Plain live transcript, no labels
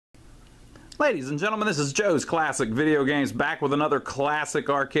Ladies and gentlemen, this is Joe's Classic Video Games, back with another classic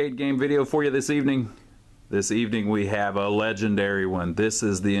arcade game video for you this evening. This evening we have a legendary one. This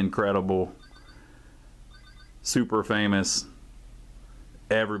is the incredible, super famous,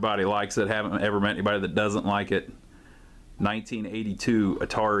 everybody likes it, haven't ever met anybody that doesn't like it, 1982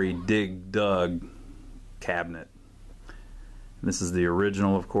 Atari Dig Dug cabinet. And this is the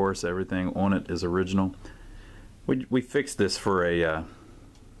original, of course. Everything on it is original. We fixed this for a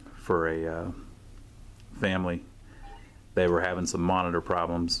family. They were having some monitor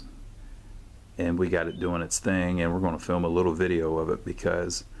problems, and we got it doing its thing, and we're going to film a little video of it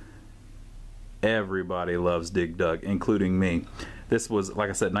because everybody loves Dig Dug, including me. This was, like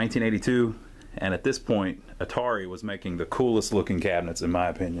I said, 1982, and at this point Atari was making the coolest looking cabinets, in my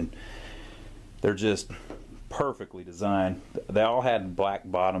opinion. They're just perfectly designed. They all had black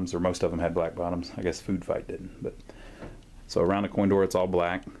bottoms, or most of them had black bottoms. I guess Food Fight didn't, but so around the coin door it's all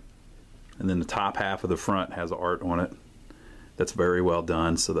black, and then the top half of the front has art on it that's very well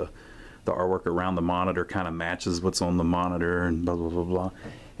done, so the artwork around the monitor kind of matches what's on the monitor, and blah blah blah blah.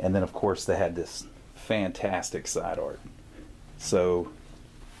 And then of course they had this fantastic side art. So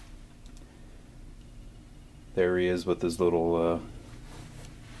there he is with his little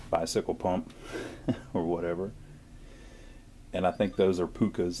bicycle pump or whatever, and I think those are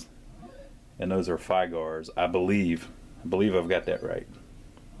Pukas and those are Figars. I believe I've got that right.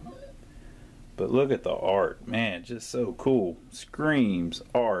 But look at the art, man, just so cool. Screams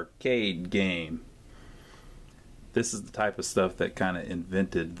arcade game. This is the type of stuff that kind of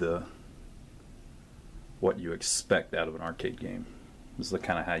invented what you expect out of an arcade game. This is the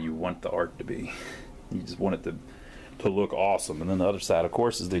kind of how you want the art to be. You just want it to look awesome. And then the other side, of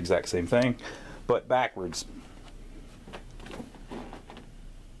course, is the exact same thing, but backwards.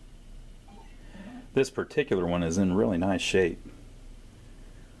 This particular one is in really nice shape.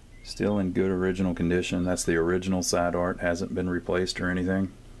 Still in good original condition. That's the original side art, hasn't been replaced or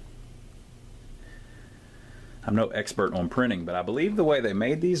anything. I'm no expert on printing, but I believe the way they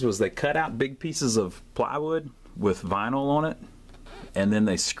made these was they cut out big pieces of plywood with vinyl on it, and then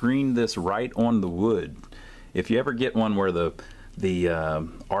they screened this right on the wood. If you ever get one where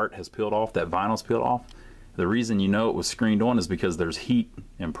the art has peeled off, that vinyl's peeled off, the reason you know it was screened on is because there's heat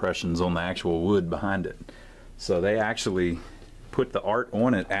impressions on the actual wood behind it. So they actually put the art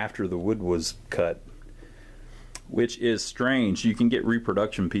on it after the wood was cut, which is strange. You can get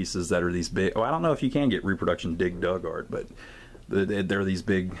reproduction pieces that are these big, I don't know if you can get reproduction Dig Dug art, but they're these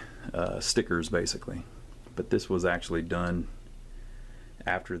big stickers basically. But this was actually done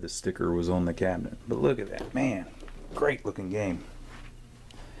after the sticker was on the cabinet. But look at that, man, great looking game.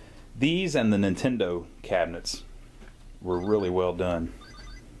 These and the Nintendo cabinets were really well done.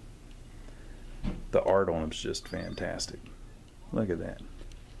 The art on them is just fantastic. Look at that.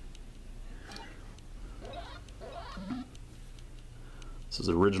 This is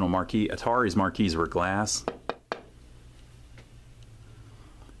the original marquee. Atari's marquees were glass,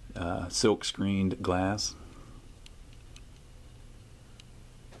 silk screened glass.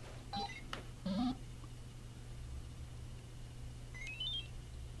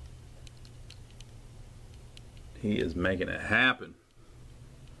 He is making it happen.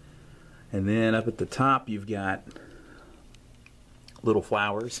 And then up at the top you've got little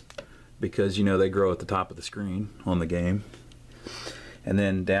flowers, because you know they grow at the top of the screen on the game. And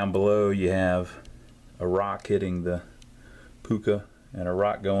then down below you have a rock hitting the Puka and a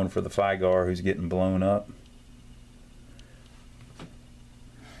rock going for the Figar who's getting blown up.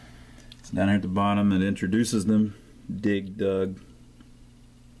 It's down here at the bottom. It introduces them. Dig Dug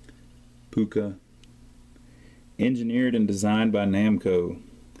Puka. Engineered and designed by Namco.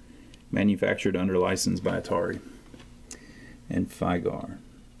 Manufactured under license by Atari. And Figar.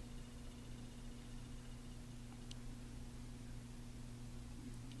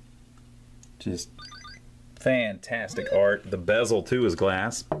 Just fantastic art. The bezel too is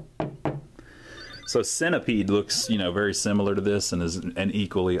glass. So Centipede looks, you know, very similar to this and is an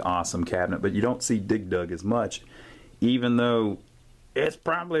equally awesome cabinet, but you don't see Dig Dug as much, even though it's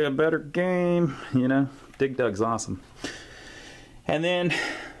probably a better game, you know. Dig Dug's awesome. And then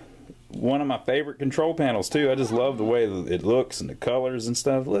one of my favorite control panels too. I just love the way it looks and the colors and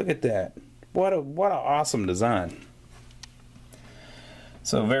stuff. Look at that. What an awesome design.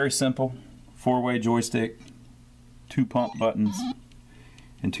 So very simple. 4-way joystick, 2 pump buttons,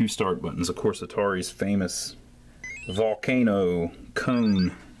 and 2 start buttons. Of course, Atari's famous volcano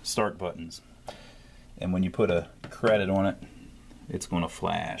cone start buttons. And when you put a credit on it, it's going to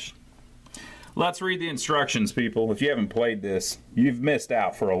flash. Let's read the instructions, people. If you haven't played this, you've missed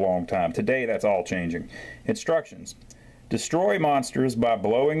out for a long time. Today, that's all changing. Instructions. Destroy monsters by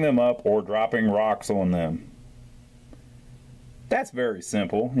blowing them up or dropping rocks on them. That's very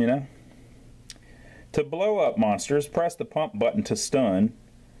simple, you know. To blow up monsters, press the pump button to stun.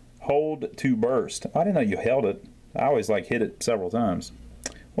 Hold to burst. I didn't know you held it. I always hit it several times.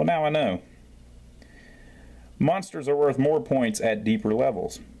 Well, now I know. Monsters are worth more points at deeper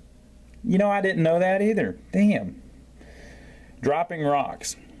levels. You know, I didn't know that either. Damn. Dropping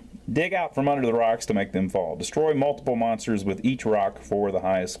rocks. Dig out from under the rocks to make them fall. Destroy multiple monsters with each rock for the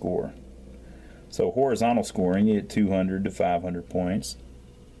highest score. So horizontal scoring, you get 200 to 500 points.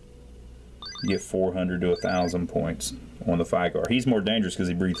 You get 400 to 1,000 points on the Figar. He's more dangerous because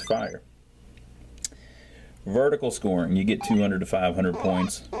he breathes fire. Vertical scoring, you get 200 to 500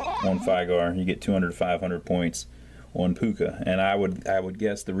 points on Figar. You get 200 to 500 points on Puka. And I would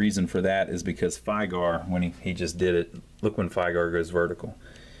guess the reason for that is because Figar, when he just did it, look when Figar goes vertical.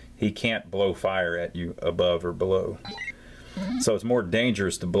 He can't blow fire at you above or below. So it's more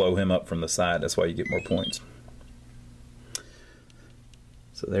dangerous to blow him up from the side. That's why you get more points.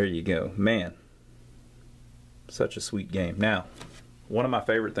 So there you go. Man, such a sweet game. Now, one of my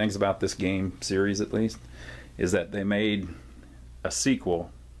favorite things about this game series, at least, is that they made a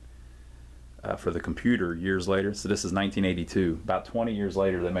sequel for the computer years later. So this is 1982. About 20 years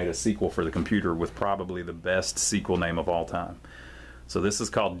later, they made a sequel for the computer with probably the best sequel name of all time. So this is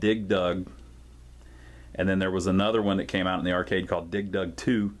called Dig Dug, and then there was another one that came out in the arcade called Dig Dug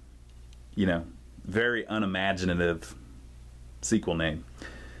 2. You know, very unimaginative sequel name.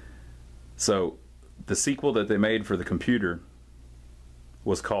 So the sequel that they made for the computer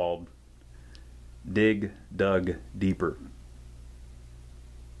was called Dig Dug Deeper.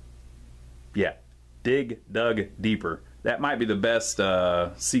 Yeah, Dig Dug Deeper. That might be the best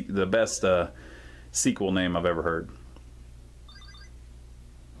sequel name I've ever heard.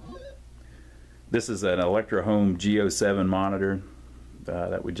 This is an Electro Home G07 monitor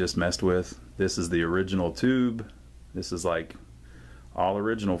that we just messed with. This is the original tube. This is like all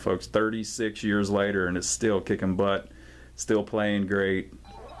original, folks. 36 years later, and it's still kicking butt, still playing great,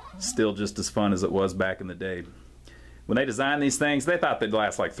 still just as fun as it was back in the day. When they designed these things, they thought they'd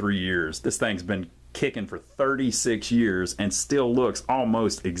last like 3 years. This thing's been kicking for 36 years and still looks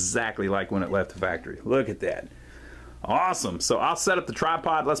almost exactly like when it left the factory. Look at that. Awesome. So I'll set up the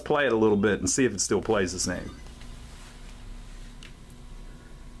tripod. Let's play it a little bit and see if it still plays the same.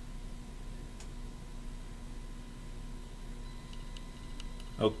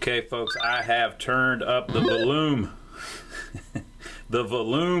 Okay, folks, I have turned up the volume. The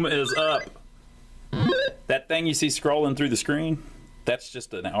volume is up. That thing you see scrolling through the screen, that's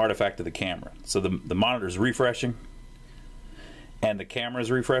just an artifact of the camera. So the monitor's refreshing, and the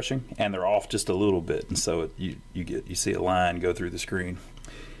camera's refreshing, and they're off just a little bit, and so you see a line go through the screen.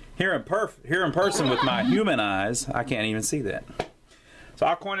 Here in person with my human eyes, I can't even see that. So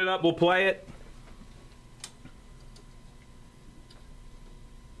I'll coin it up. We'll play it.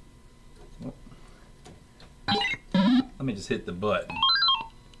 Let me just hit the button.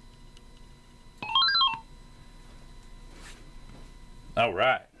 All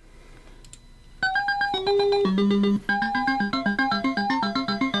right.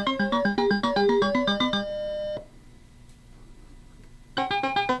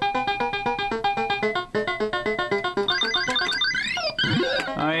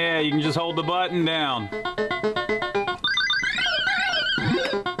 Oh yeah, you can just hold the button down.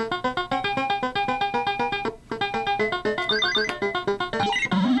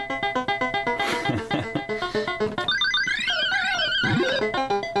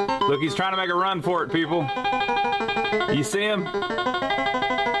 Look, he's trying to make a run for it, people. You see him?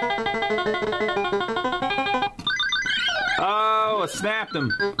 Oh, it snapped him.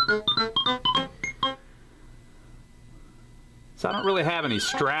 So I don't really have any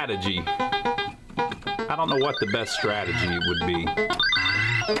strategy. I don't know what the best strategy would be.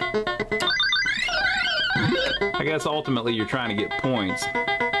 I guess ultimately you're trying to get points.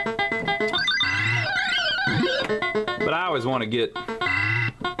 But I always want to get...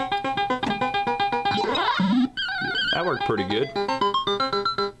 That worked pretty good.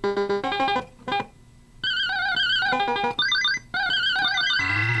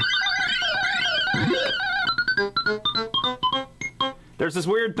 There's this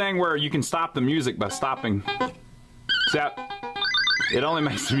weird thing where you can stop the music by stopping. See how it only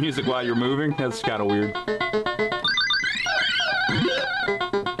makes the music while you're moving? That's kind of weird.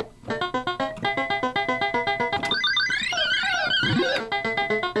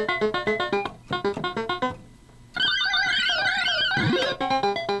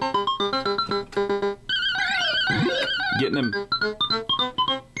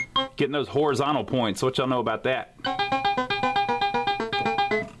 Getting those horizontal points. What y'all know about that?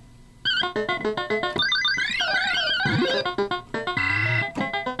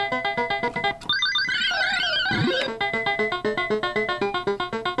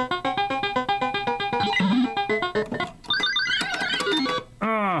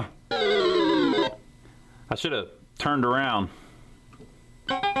 I should have turned around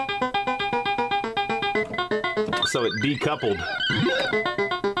so it decoupled.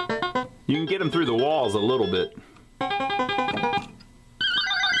 You can get them through the walls a little bit.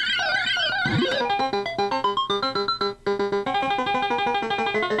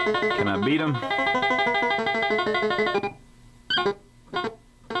 Can I beat them?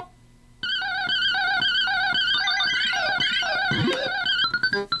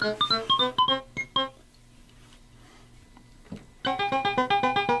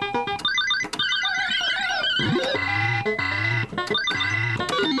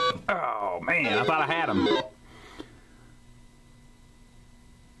 Oh man, I thought I had him.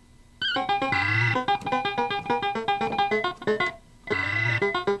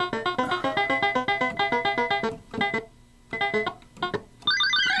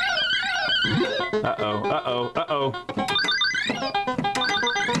 Uh-oh, uh-oh, uh-oh.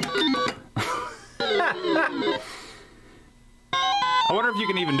 I wonder if you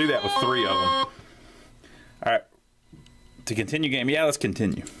can even do that with 3 of them. All right. To continue game. Yeah, let's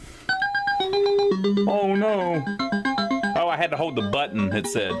continue. Oh, no. Oh, I had to hold the button, it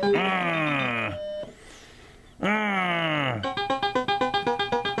said. They're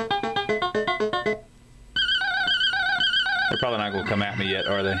probably not going to come at me yet,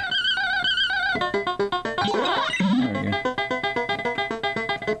 are they? There we go.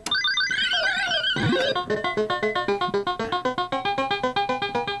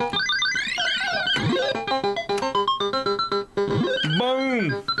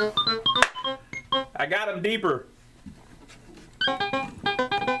 Boom! I got him deeper.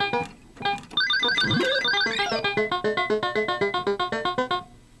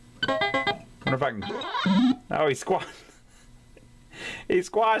 Wonder if I can. Oh, he squashed. He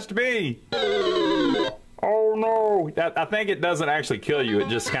squashed me. Oh no! I think it doesn't actually kill you. It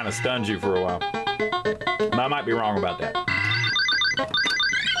just kind of stuns you for a while. I might be wrong about that.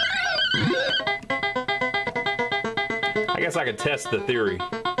 I guess I could test the theory.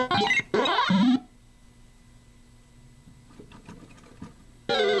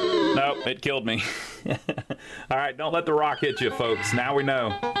 Nope, it killed me. Alright, don't let the rock hit you, folks. Now we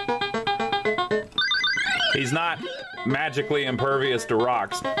know. He's not magically impervious to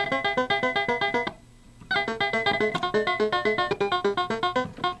rocks.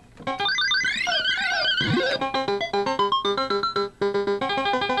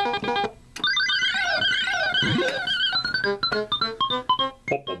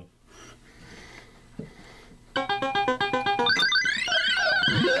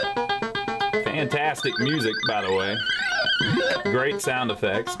 Fantastic music, by the way. Great sound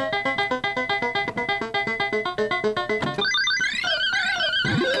effects.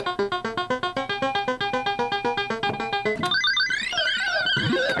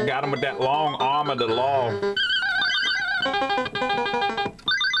 I got him with that long arm of the law.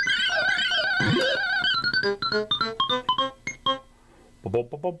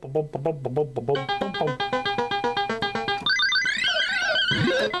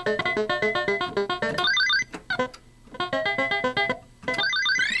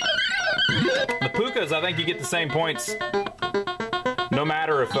 The pukas, I think you get the same points no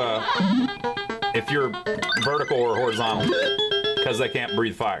matter if you're vertical or horizontal, because they can't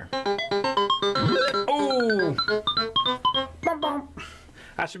breathe fire. Ooh!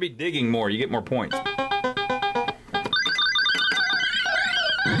 I should be digging more. You get more points.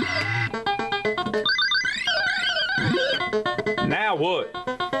 Now what?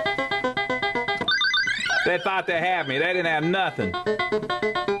 They thought they had me. They didn't have nothing.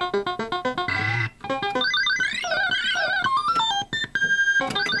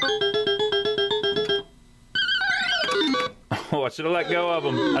 Oh, I should have let go of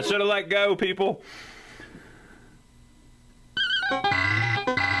them. I should have let go, people.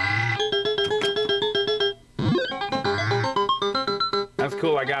 That's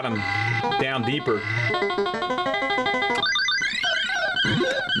cool. I got him down deeper.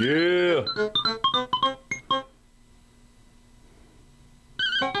 Yeah.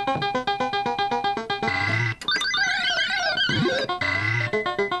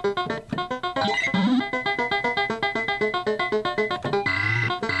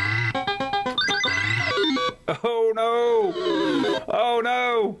 Oh no! Oh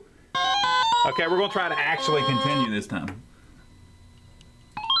no! Okay, we're gonna try to actually continue this time.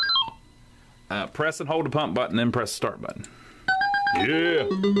 Press and hold the pump button, then press the start button. Yeah,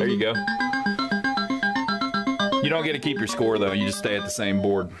 there you go. You don't get to keep your score though, you just stay at the same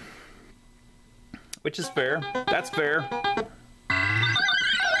board. Which is fair. That's fair.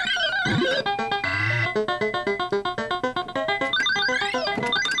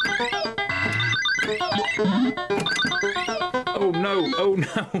 Oh no, oh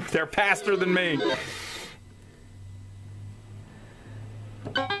no, they're faster than me.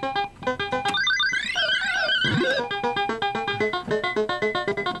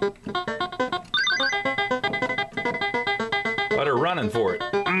 Oh, they're running for it.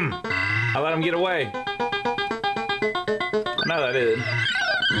 I let them get away. I know that is.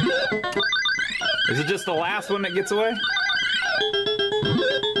 Is it just the last one that gets away?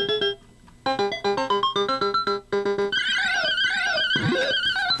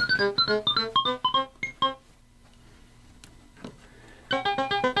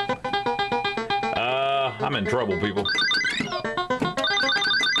 I'm in trouble, people.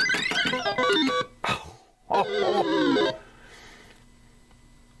 Oh.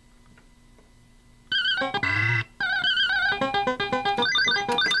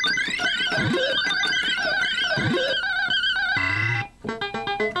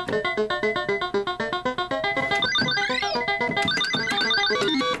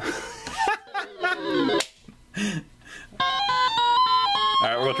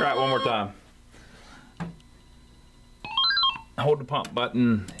 Alright, we're gonna try it one more time. Hold the pump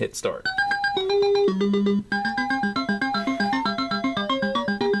button, hit start.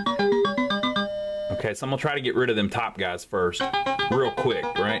 Okay, so I'm gonna try to get rid of them top guys first. Real quick,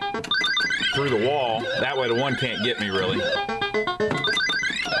 right? Through the wall. That way the one can't get me really.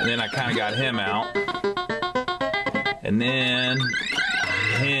 And then I kinda got him out. And then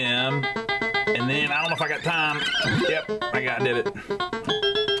him. And then I don't know if I got time. Yep, I did it.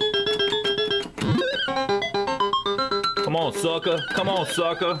 Come on, sucker. Come on,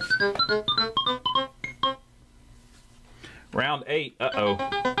 sucker. Round 8. Uh-oh.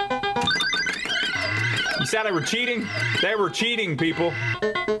 You said they were cheating? They were cheating, people.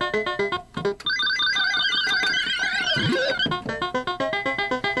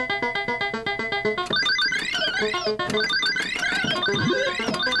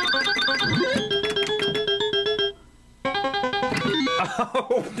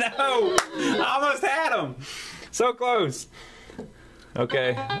 Oh, no. I almost had him. So close.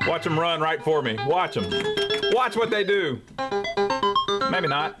 Okay, watch them run right for me. Watch them. Watch what they do. Maybe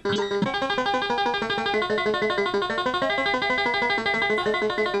not.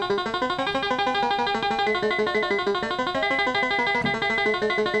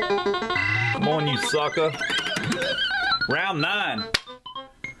 Come on, you sucker. Round 9.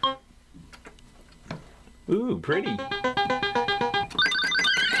 Ooh, pretty.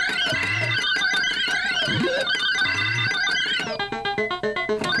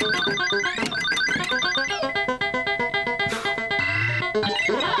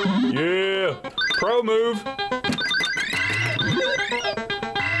 Yeah, pro move.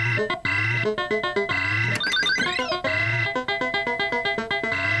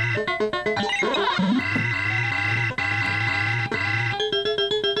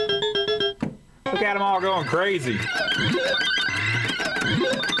 Look at them all going crazy.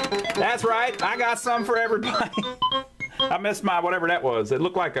 That's right, I got some for everybody. I missed my whatever that was. It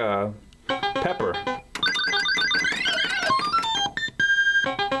looked like a pepper.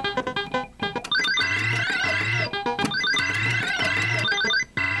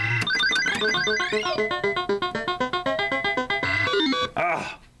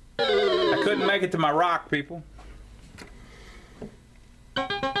 I couldn't make it to my rock, people.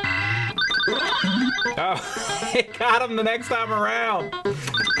 Oh, it got him the next time around.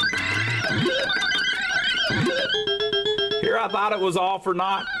 Here I thought it was all for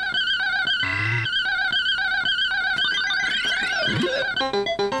naught.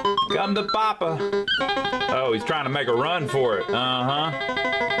 Come to Papa. Oh, he's trying to make a run for it. Uh-huh.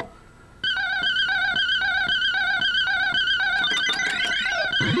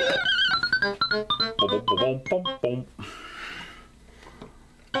 Boom, boom, boom, boom, boom.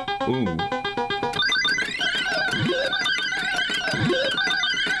 Ooh.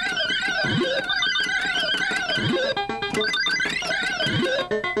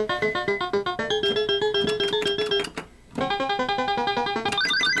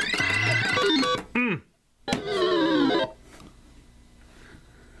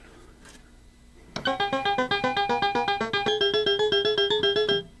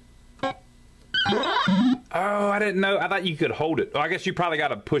 Oh, I didn't know. I thought you could hold it. Oh, I guess you probably got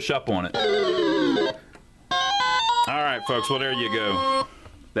to push up on it. All right, folks. Well, there you go.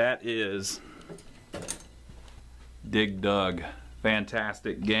 That is Dig Dug.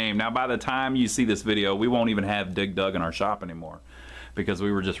 Fantastic game. Now, by the time you see this video, we won't even have Dig Dug in our shop anymore because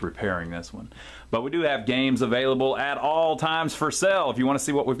we were just repairing this one. But we do have games available at all times for sale. If you want to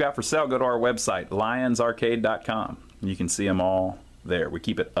see what we've got for sale, go to our website, lionsarcade.com. You can see them all there. We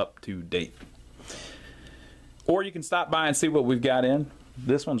keep it up to date. Or you can stop by and see what we've got in.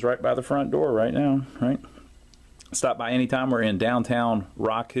 This one's right by the front door right now, right? Stop by anytime. We're in downtown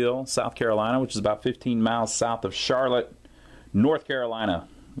Rock Hill, South Carolina, which is about 15 miles south of Charlotte, North Carolina,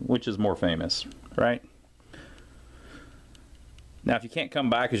 which is more famous, right? Now, if you can't come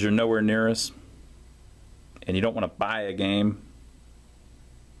by because you're nowhere near us and you don't want to buy a game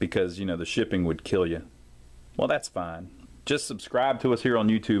because, you know, the shipping would kill you, well, that's fine. Just subscribe to us here on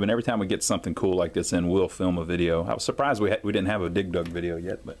YouTube, and every time we get something cool like this in, we'll film a video. I was surprised we didn't have a Dig Dug video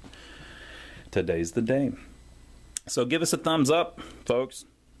yet, but today's the day. So give us a thumbs up, folks,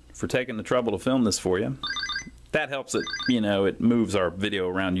 for taking the trouble to film this for you. That helps it, you know, it moves our video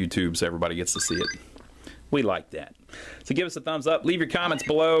around YouTube so everybody gets to see it. We like that. So give us a thumbs up. Leave your comments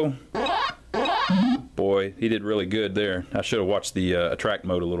below. Boy, he did really good there. I should have watched the attract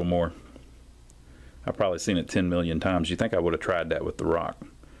mode a little more. I've probably seen it 10 million times. You think I would have tried that with the rock.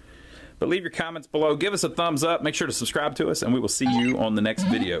 But leave your comments below. Give us a thumbs up. Make sure to subscribe to us, and we will see you on the next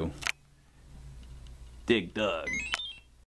video. Dig Dug.